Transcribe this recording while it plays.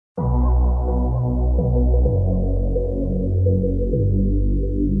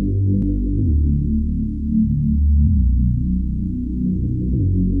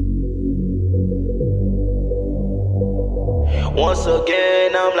Once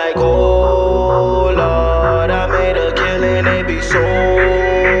again, I'm like, oh Lord, I made a killing, they be so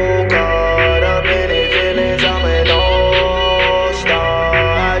caught up in their feelings. I'm an all-star,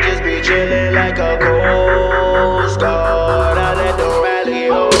 I just be chilling like a coast guard. I let them rally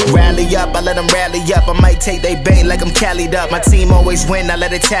up. Rally up, I let them rally up. I might take they bait like I'm callied up. My team always win, I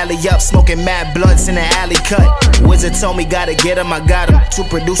let it tally up. Smoking mad blunts in the alley cut. Wizard told me gotta get him, I got him. Two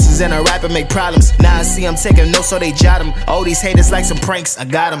producers and a rapper make problems. Now I see I'm taking notes so they jot him. All these haters like some pranks, I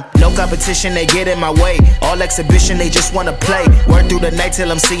got him. No competition, they get in my way. All exhibition, they just wanna play. Work through the night till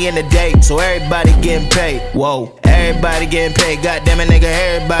I'm seeing the day. So everybody getting paid, whoa. Everybody getting paid, goddamn it nigga,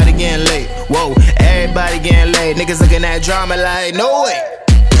 everybody getting late. Whoa, everybody getting laid. Niggas looking at drama like, no way.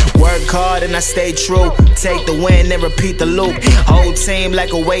 Work hard and I stay true. Take the win and repeat the loop. Whole team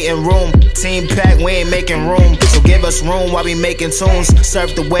like a waiting room. Team pack, we ain't making room. So give us room while we making tunes.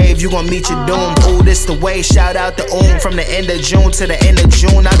 Surf the wave, you gon' meet your doom. Ooh, this the way, shout out to From the end of June to the end of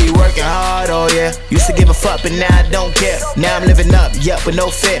June, I be working hard, oh yeah. Used to give a fuck, but now I don't care. Now I'm living up, yup, with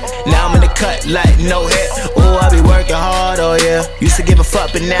no fear. Now I'm in the cut like no hit. Ooh, I be working hard, oh yeah. Used to give a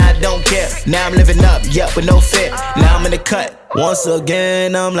fuck, but now I don't care. Now I'm living up, yup, with no fear. Now I'm in the cut. Once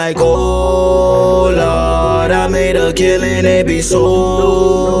again, I'm like, oh Lord, I made a killing, they be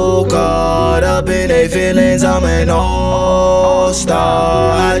so caught up in their feelings. I'm an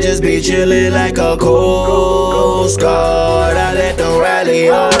all-star, I just be chilling like a coast guard. I let them rally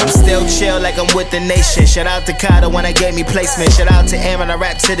up. I'm still chill like I'm with the nation. Shout out to Kata when I gave me placement. Shout out to Aaron, I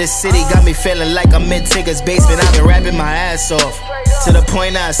rap to the city. Got me feeling like I'm in Tigger's basement. I've been rapping my ass off, to the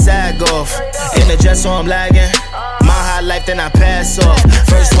point I sag off. In the jet so I'm lagging. My high life, then I pass off.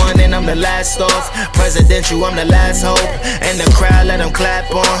 First one, then I'm the last off. Presidential, I'm the last hope. And the crowd, let them clap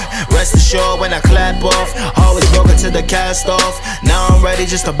on. Rest assured when I clap off. Always broken to the cast off. Now I'm ready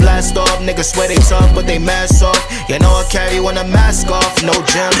just to blast off. Niggas swear they tough, but they mask off. You know I carry when a mask off. No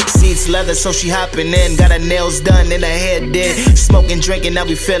gym, seats leather, so she hopping in. Got her nails done and her hair did. Smoking, drinking, now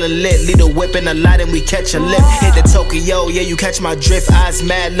we feeling lit. Lead a whip in a light and we catch a lip. Hit the Tokyo, yeah, you catch my drift. Eyes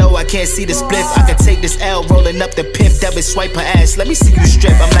mad low, I can't see the spliff. I can take this L, rolling up the pimp that would swipe her ass. Let me see you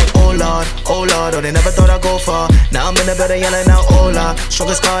strip. I'm like, oh Lord, oh Lord. Oh, they never thought I'd go far. Now I'm in the better yelling out, oh Lord.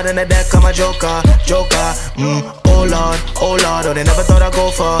 Strongest card in the deck, I'm a joker, joker. Oh Lord, oh Lord. Oh, they never thought I'd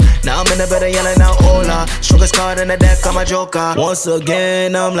go far. Now I'm in the better yelling out, oh Lord. Strongest card in the deck, I'm a joker. Once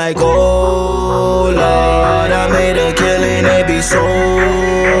again, I'm like, oh Lord, I made a killing, they be so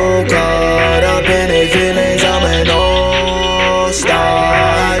caught up in their feelings. I'm an all-star,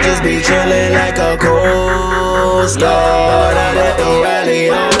 I just be chilling like a coast guard. I let them rally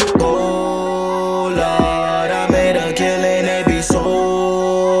up. Oh Lord, I made a killing, they be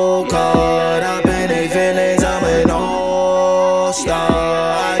so caught up in their feelings. I'm an all-star.